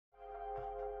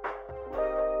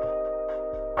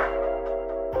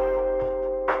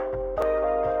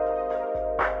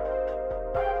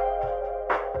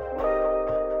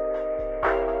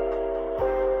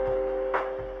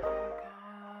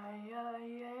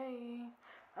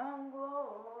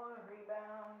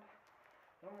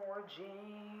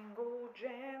jingle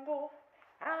jangle,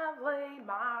 I've laid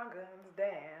my guns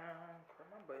down.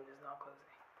 My button is not closing.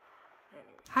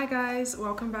 Anyway. Hi guys,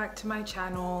 welcome back to my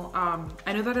channel. I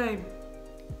know that I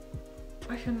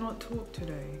cannot talk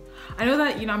today. I know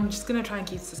that, I'm just gonna try and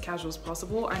keep this as casual as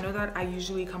possible. I know that I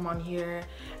usually come on here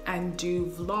and do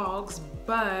vlogs,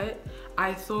 but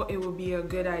I thought it would be a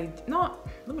good idea.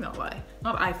 Let me not lie.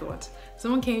 Not I thought.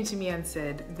 Someone came to me and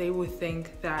said they would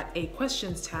think that a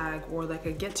questions tag or like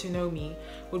a get to know me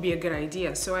would be a good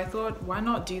idea. So I thought, why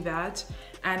not do that?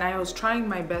 And I was trying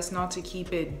my best not to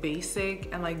keep it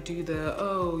basic and like do the,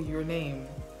 oh, your name.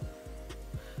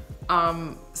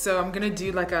 So I'm gonna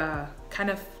do like a kind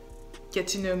of get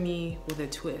to know me with a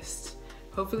twist.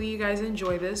 Hopefully you guys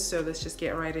enjoy this, so let's just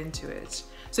get right into it.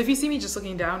 So if you see me just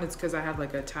looking down, it's because I have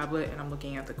like a tablet and I'm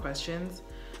looking at the questions.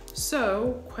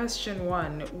 So question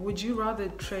 1, would you rather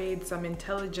trade some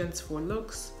intelligence for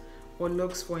looks or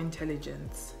looks for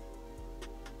intelligence?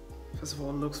 First of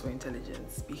all, looks for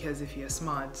intelligence, because if you're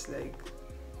smart,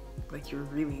 like you're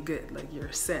really good, like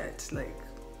you're set, like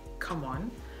come on.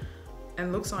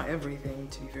 And looks aren't everything,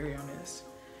 to be very honest.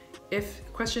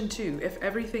 Question 2, if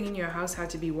everything in your house had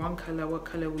to be one color, what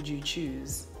color would you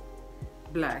choose?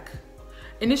 Black.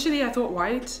 Initially I thought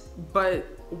white, but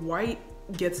white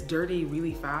gets dirty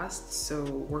really fast, so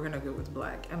we're gonna go with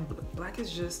black. And black is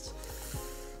just,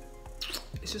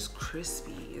 it's just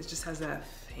crispy. It just has that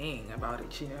thing about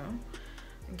it,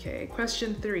 Okay,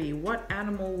 question 3, what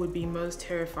animal would be most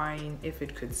terrifying if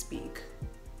it could speak?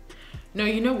 No,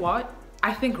 you know what?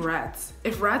 I think rats.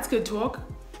 If rats could talk,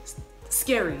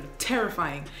 scary,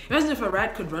 terrifying. Imagine if a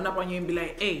rat could run up on you and be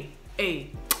like, hey,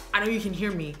 I know you can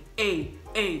hear me. Hey,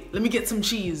 let me get some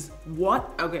cheese. What?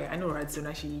 Okay, I know rats don't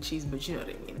actually eat cheese, but you know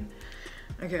what I mean.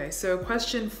 Okay, so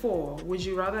question 4, would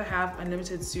you rather have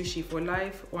unlimited sushi for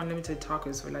life or unlimited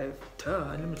tacos for life?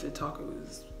 Duh, unlimited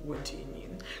tacos. What do you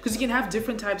mean? Because you can have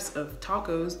different types of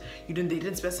tacos. They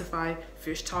didn't specify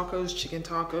fish tacos, chicken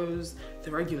tacos, the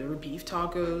regular beef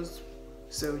tacos.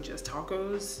 So just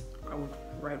tacos. I would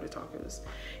ride with tacos.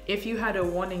 If you had a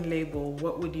warning label,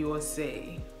 what would yours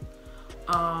say?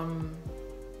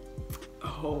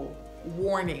 Oh,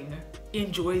 warning,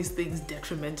 enjoys things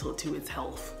detrimental to its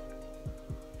health.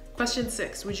 Question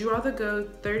 6, would you rather go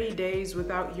 30 days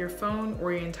without your phone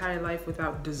or your entire life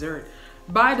without dessert?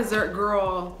 Bye dessert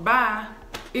girl, bye.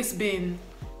 It's been,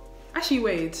 actually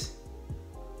wait,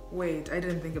 I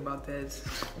didn't think about that.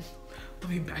 Let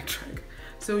me backtrack.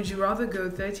 So would you rather go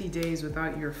 30 days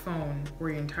without your phone or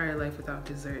your entire life without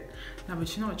dessert? Now,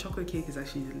 but you know what, chocolate cake is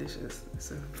actually delicious.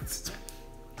 So,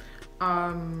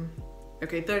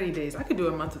 okay, 30 days. I could do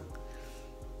a month.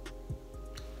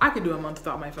 I could do a month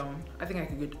without my phone. I think I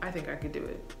could do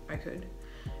it. I could.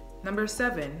 Number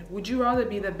 7, would you rather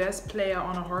be the best player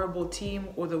on a horrible team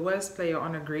or the worst player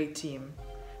on a great team?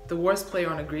 The worst player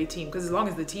on a great team, because as long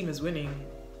as the team is winning,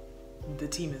 the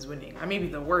team is winning. I may be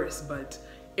the worst, but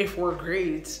if we're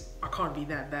great, I can't be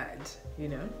that bad,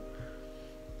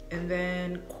 And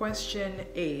then question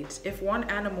 8, if one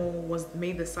animal was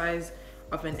made the size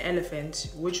of an elephant,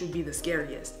 which would be the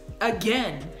scariest?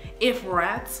 Again, if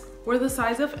rats were the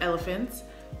size of elephants,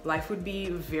 life would be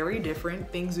very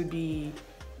different. Things would be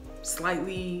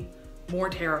slightly more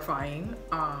terrifying.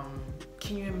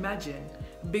 Can you imagine?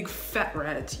 Big fat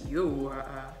rat,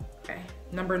 Okay.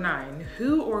 Number 9,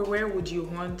 who or where would you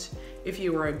haunt if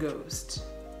you were a ghost?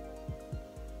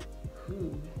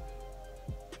 Who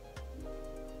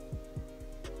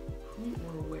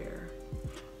or where?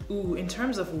 Ooh, in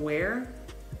terms of where,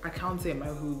 I can't say my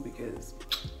who because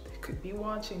they could be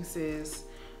watching, sis.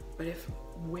 But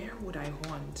where would I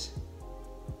haunt?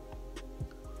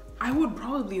 I would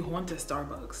probably haunt a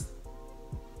Starbucks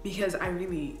because I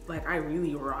really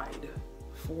ride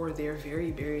for their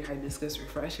very, very hibiscus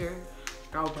refresher.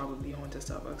 I would probably haunt a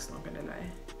Starbucks, not gonna lie.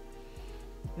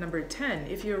 Number 10,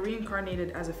 if you're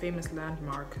reincarnated as a famous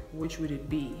landmark, which would it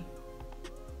be?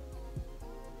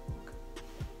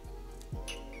 A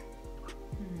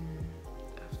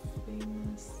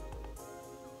famous...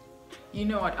 You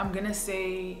know what, I'm gonna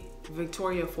say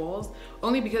Victoria Falls,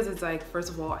 only because it's like, first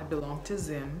of all, I belong to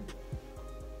Zim.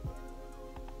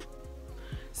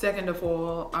 Second of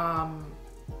all,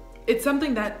 it's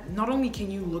something that not only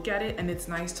can you look at it and it's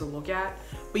nice to look at,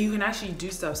 but you can actually do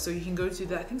stuff. So you can go to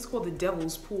I think it's called the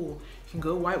Devil's Pool. You can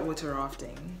go whitewater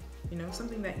rafting.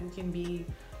 Something that you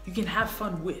can have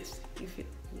fun with. You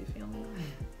feel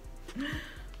me?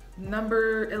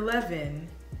 Number 11,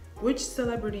 which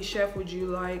celebrity chef would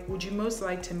you most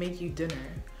like to make you dinner?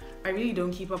 I really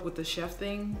don't keep up with the chef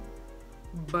thing,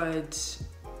 but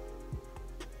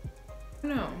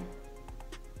no.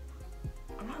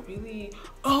 I'm not really,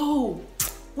 oh,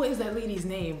 What is that lady's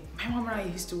name? My mom and I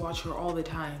used to watch her all the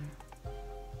time.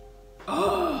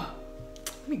 Oh,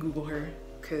 let me Google her,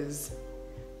 cause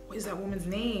what is that woman's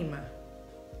name?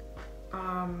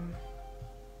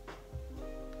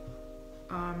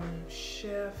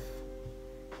 Chef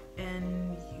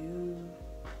N.U.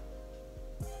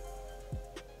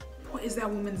 What is that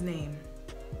woman's name?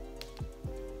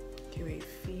 Okay, wait,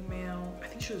 female. I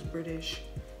think she was British.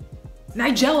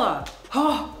 Nigella.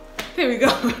 Oh, there we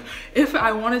go. If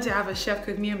I wanted to have a chef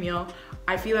cook me a meal,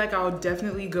 I feel like I would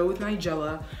definitely go with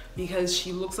Nigella because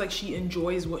she looks like she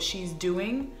enjoys what she's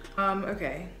doing.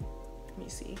 Okay, let me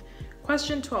see.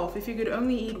 Question 12, if you could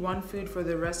only eat one food for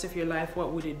the rest of your life,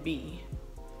 what would it be?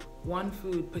 One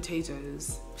food,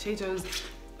 potatoes. Potatoes,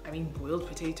 I mean boiled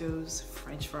potatoes,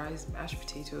 French fries, mashed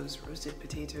potatoes, roasted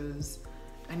potatoes.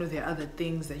 I know there are other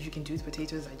things that you can do with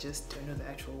potatoes, I just don't know the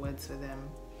actual words for them.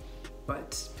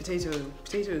 But potato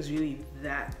is really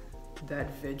that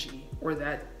veggie, or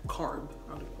that carb.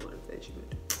 I would call it a veggie,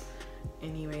 but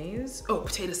anyways. Oh,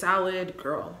 potato salad,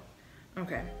 girl.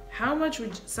 Okay, how much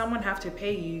would someone have to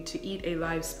pay you to eat a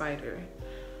live spider?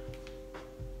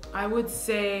 I would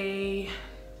say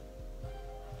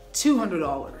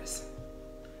 $200.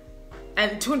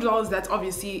 And $200, that's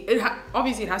obviously, it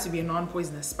has to be a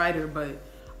non-poisonous spider, but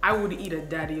I would eat a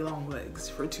daddy long legs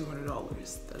for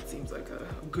 $200. That seems like a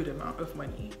good amount of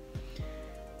money.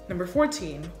 Number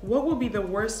 14, what would be the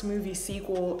worst movie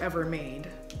sequel ever made?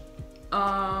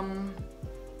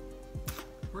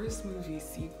 Worst movie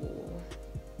sequel?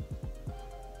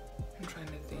 I'm trying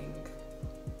to think.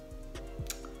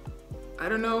 I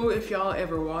don't know if y'all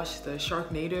ever watched the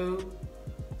Sharknado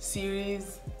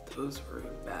series. Those were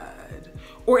bad.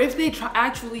 Or if they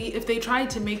tried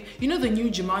to make, you know, the new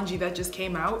Jumanji that just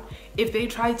came out, if they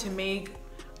tried to make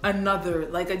another,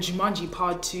 like a Jumanji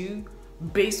Pod 2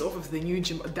 based off of the new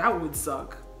Jumanji, that would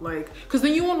suck. Like, cause the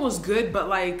new one was good, but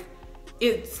like,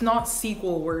 it's not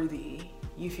sequel worthy.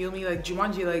 You feel me? Like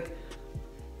Jumanji, like,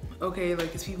 okay,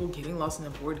 like it's people getting lost in a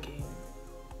board game.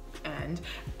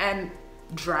 And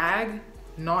Drag,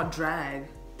 not Drag,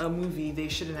 a movie they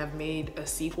shouldn't have made a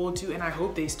sequel to, and I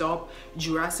hope they stop.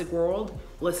 Jurassic World,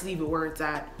 let's leave it where it's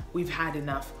at. We've had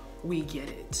enough, we get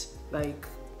it. Like,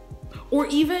 or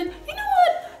even, you know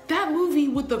what? That movie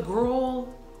with the girl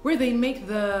where they make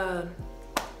the,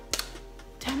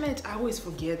 damn it, I always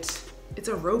forget. It's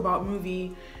a robot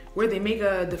movie where they make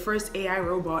the first AI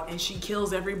robot and she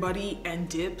kills everybody and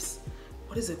dips.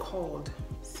 What is it called?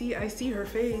 See, I see her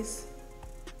face.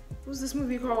 What's this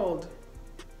movie called?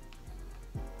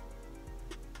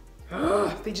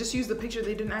 Ugh, they just used the picture,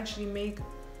 they didn't actually make.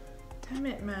 Damn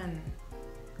it, man.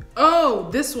 Oh,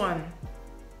 this one.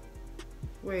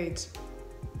 Wait.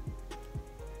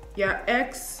 Yeah, I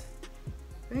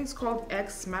think it's called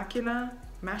Ex Machina?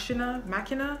 Machina?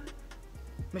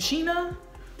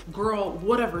 Girl,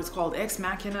 whatever it's called, Ex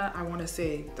Machina, I wanna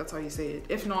say, that's how you say it.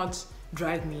 If not,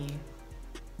 Drag Me.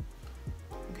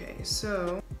 Okay,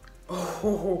 so,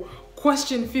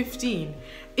 question 15.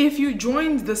 If you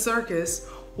joined the circus,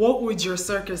 what would your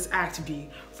circus act be?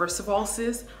 First of all,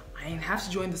 sis, I ain't have to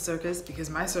join the circus because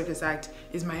my circus act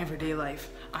is my everyday life.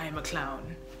 I am a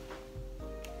clown.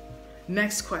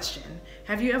 Next question.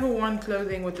 Have you ever worn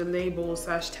clothing with the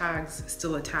label/tags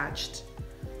still attached?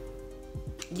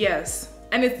 Yes,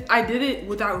 and I did it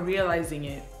without realizing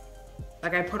it.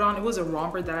 Like I put on, it was a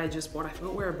romper that I just bought. I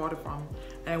forgot where I bought it from.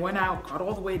 And I went out, got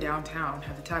all the way downtown,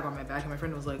 had the tag on my back, and my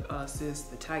friend was like, sis,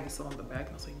 the tag is still on the back.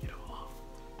 And I was like, get it off,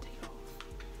 take it off.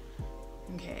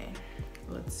 Okay,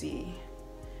 let's see.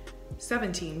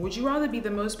 17, would you rather be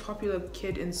the most popular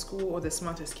kid in school or the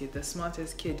smartest kid? The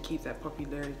smartest kid, keep that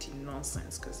popularity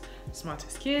nonsense, because the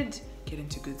smartest kid, get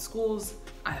into good schools,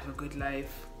 I have a good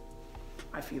life.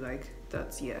 I feel like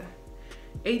that's, yeah.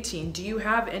 18, do you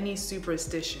have any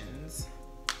superstitions?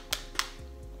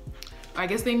 I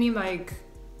guess they mean like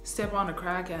step on a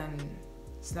crack and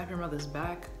snap your mother's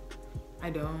back. I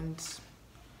don't.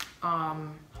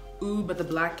 Ooh, but the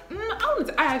black,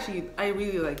 I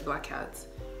really like black cats.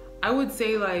 I would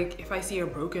say like if I see a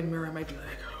broken mirror, I might be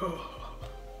like, oh,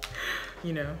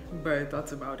 you know, but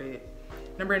that's about it.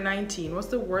 Number 19, what's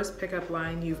the worst pickup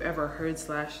line you've ever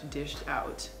heard/dished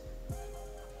out?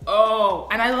 Oh,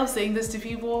 and I love saying this to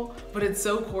people, but it's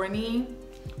so corny.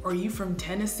 Are you from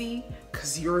Tennessee?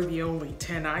 Cause you're the only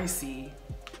 10 I see.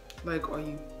 Like, are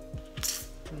you,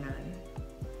 man?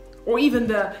 Or even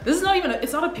this is not even,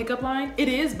 it's not a pickup line. It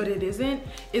is, but it isn't.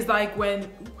 It's like when,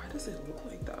 ooh, why does it look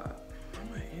like that? Why are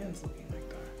my hands looking like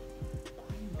that? Why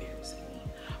are you embarrassing me?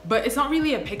 But it's not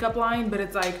really a pickup line, but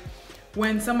it's like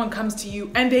when someone comes to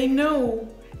you and they know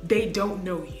they don't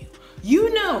know you.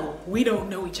 You know we don't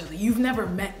know each other. You've never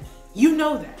met me. You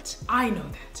know that. I know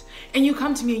that. And you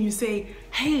come to me and you say,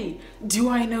 hey, do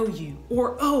I know you?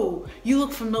 Or, oh, you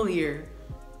look familiar.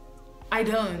 I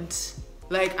don't.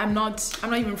 Like, I'm not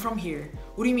even from here.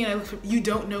 What do you mean I look familiar? You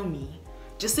don't know me.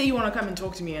 Just say you want to come and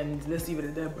talk to me and let's leave it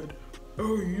at that, but,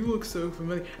 oh, you look so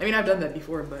familiar. I mean, I've done that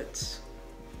before, but.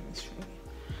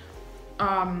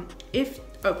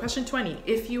 Question 20.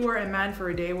 If you were a man for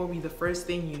a day, what would be the first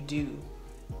thing you do?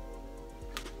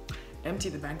 Empty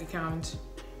the bank account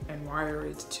and wire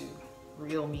it to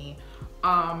real me.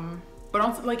 But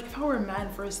also, like, if I were a man,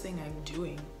 first thing I'm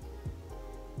doing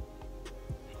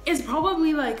is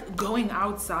probably like going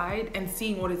outside and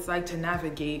seeing what it's like to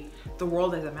navigate the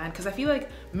world as a man. Because I feel like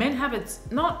men have it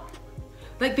not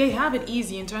like they have it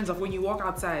easy in terms of when you walk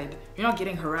outside, you're not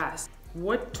getting harassed.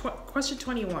 Question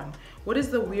 21. What is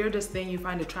the weirdest thing you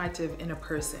find attractive in a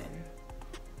person?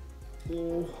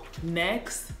 Oh,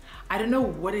 next. I don't know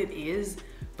what it is,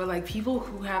 but like people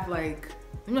who have like,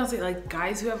 let me not say like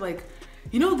guys who have like,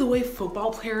 you know the way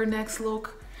football player necks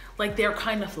look? Like they're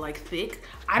kind of like thick.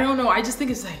 I don't know, I just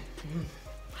think it's like,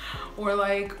 or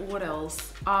like what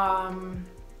else?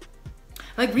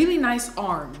 Like really nice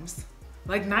arms.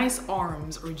 Like nice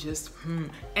arms or just,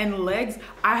 and legs.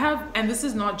 And this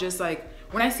is not just like,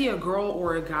 when I see a girl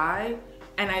or a guy,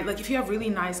 and I like, if you have really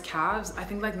nice calves, I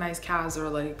think like nice calves are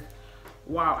like,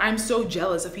 wow. I'm so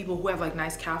jealous of people who have like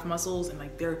nice calf muscles and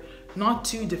like they're not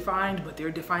too defined, but they're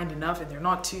defined enough, and they're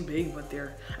not too big, but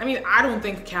they're, I mean, I don't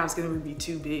think calves can ever be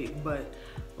too big, but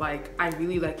like I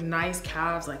really like nice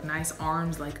calves, like nice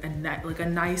arms, like a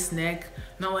nice neck,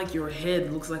 not like your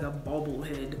head looks like a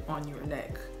bobblehead on your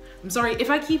neck. I'm sorry, if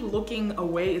I keep looking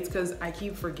away, it's because I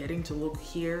keep forgetting to look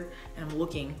here and I'm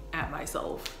looking at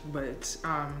myself. But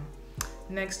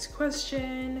next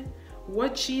question.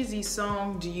 What cheesy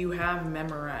song do you have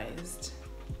memorized?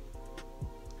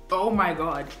 Oh my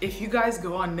God, if you guys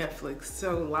go on Netflix.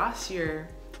 So last year,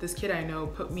 this kid I know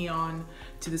put me on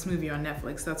to this movie on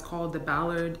Netflix that's called The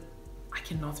Ballad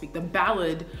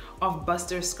of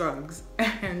Buster Scruggs.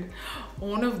 And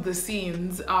one of the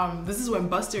scenes, this is when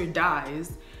Buster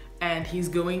dies and he's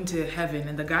going to heaven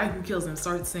and the guy who kills him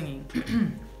starts singing.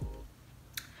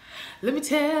 Let me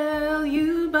tell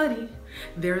you, buddy,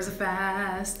 there's a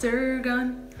faster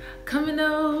gun coming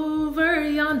over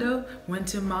yonder when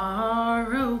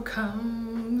tomorrow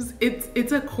comes.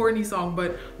 It's a corny song,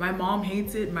 but my mom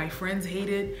hates it, my friends hate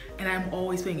it, and I'm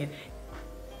always playing it.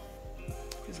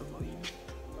 Here's the volume.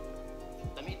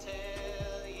 Let me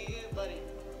tell you, buddy,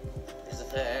 there's a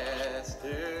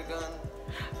faster gun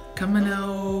coming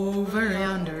over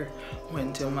yonder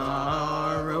when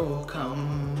tomorrow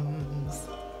comes.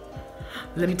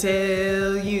 Let me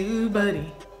tell you,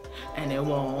 buddy, and it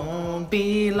won't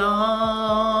be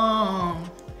long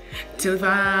till you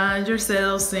find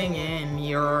yourself singing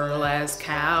your last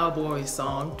cowboy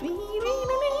song.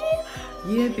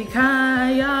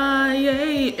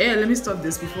 Yippee-ki-yay. Hey, let me stop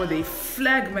this before they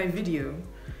flag my video.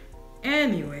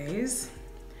 Anyways,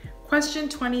 question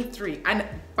 23. And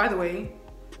by the way,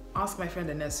 ask my friend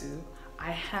Anesu.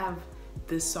 I have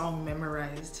this song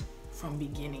memorized from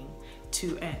beginning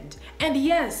to end. And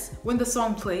yes, when the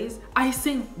song plays, I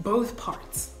sing both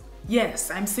parts.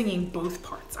 Yes, I'm singing both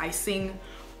parts. I sing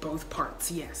both parts,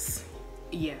 yes.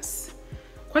 Yes.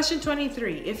 Question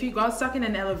 23. If you got stuck in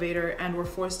an elevator and were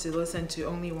forced to listen to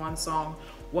only one song,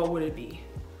 what would it be?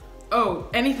 Oh,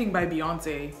 anything by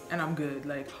Beyonce and I'm good.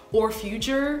 Like, or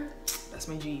Future, that's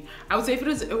my G. I would say if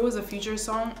it was a Future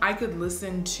song, I could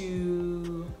listen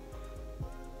to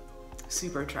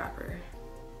Super Trapper.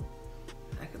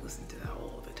 I could listen to that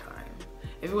all the time.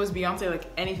 If it was Beyonce, like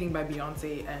anything by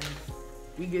Beyonce and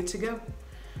we good to go.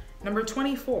 Number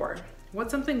 24.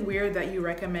 What's something weird that you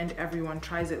recommend everyone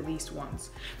tries at least once?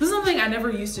 This is something I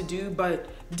never used to do, but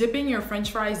dipping your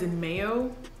French fries in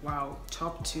mayo, wow,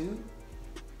 top 2.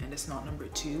 And it's not number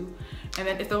 2. And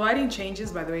then if the lighting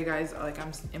changes, by the way guys, like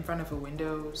I'm in front of a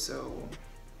window, so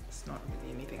it's not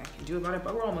really anything I can do about it,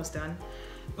 but we're almost done.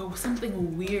 But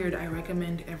something weird I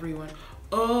recommend everyone.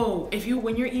 Oh,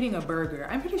 when you're eating a burger,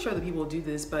 I'm pretty sure that people do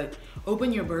this, but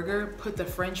open your burger, put the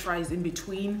French fries in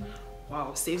between.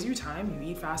 Wow, saves you time,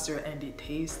 you eat faster, and it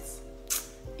tastes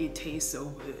so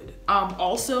good.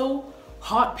 Also,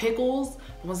 hot pickles,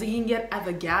 the ones that you can get at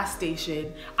the gas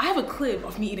station. I have a clip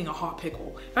of me eating a hot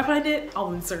pickle. If I find it,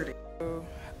 I'll insert it. So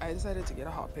I decided to get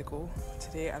a hot pickle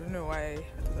today. I don't know why I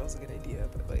thought that was a good idea,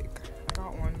 but like I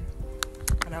got one.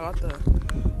 And I got the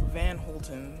Van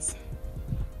Holten's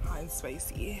hot and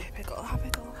spicy pickle, hot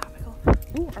pickle, hot pickle.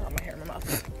 Ooh, I got my hair in my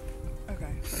mouth.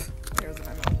 Okay, hair's in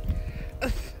my mouth.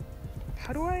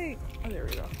 How do I, oh there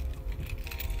we go.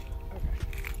 Okay,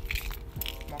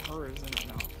 my hair is in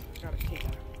my mouth. Gotta keep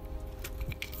that.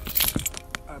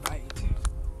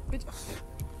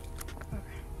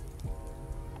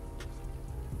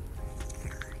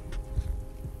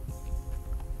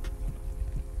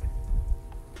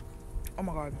 Oh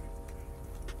my God.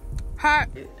 Hot.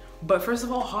 But first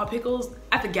of all, hot pickles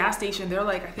at the gas station, they're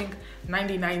like, I think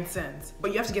 99 cents.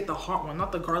 But you have to get the hot one,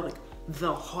 not the garlic,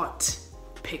 the hot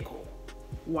pickle.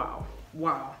 Wow,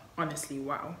 wow, honestly,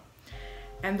 wow.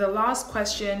 And the last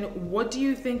question, what do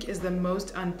you think is the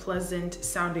most unpleasant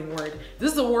sounding word?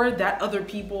 This is a word that other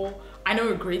people, I know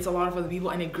it grates a lot of other people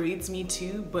and it grates me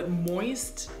too, but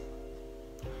moist,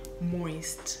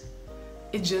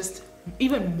 it just,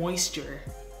 even moisture,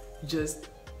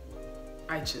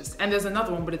 and there's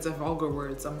another one, but it's a vulgar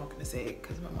word, so I'm not gonna say it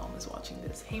because my mom is watching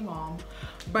this. Hey mom.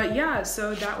 But yeah,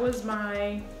 so that was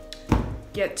my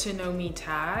get to know me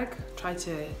tag. Try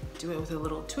to do it with a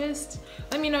little twist.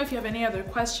 Let me know if you have any other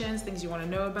questions, things you want to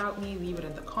know about me. Leave it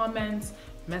in the comments.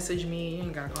 Message me. You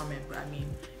ain't gotta comment, but I mean,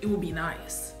 it would be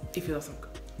nice if you have some.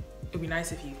 It'd be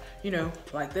nice if you know,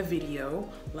 like the video,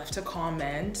 left a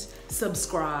comment,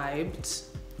 subscribed.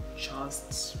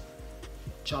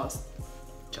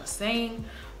 Just saying.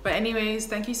 But anyways,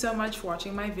 thank you so much for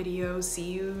watching my video. See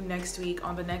you next week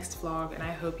on the next vlog, and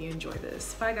I hope you enjoy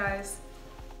this. Bye guys.